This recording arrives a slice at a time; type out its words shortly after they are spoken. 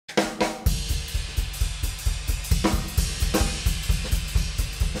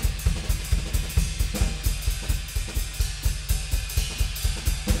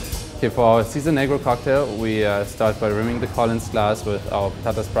Okay, for our seasoned Negro cocktail, we start by rimming the Collins glass with our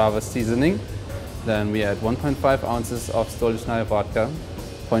Patatas Bravas seasoning. Then we add 1.5 ounces of Stolečnaja vodka,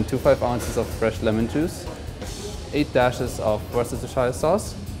 0.25 ounces of fresh lemon juice, 8 dashes of Worcestershire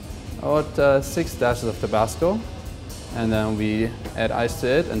sauce, about 6 dashes of Tabasco, and then we add ice to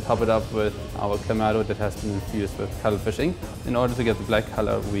it and top it up with our Clamato that has been infused with cuttlefish ink. In order to get the black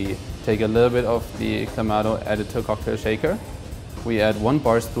color, we take a little bit of the Clamato, add it to a cocktail shaker. We add 1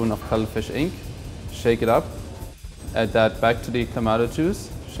 bar spoon of cuttlefish ink, shake it up, add that back to the Clamato juice,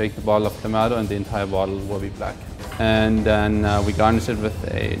 shake the bottle of Clamato, and the entire bottle will be black. And then we garnish it with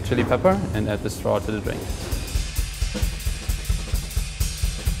a chili pepper and add the straw to the drink.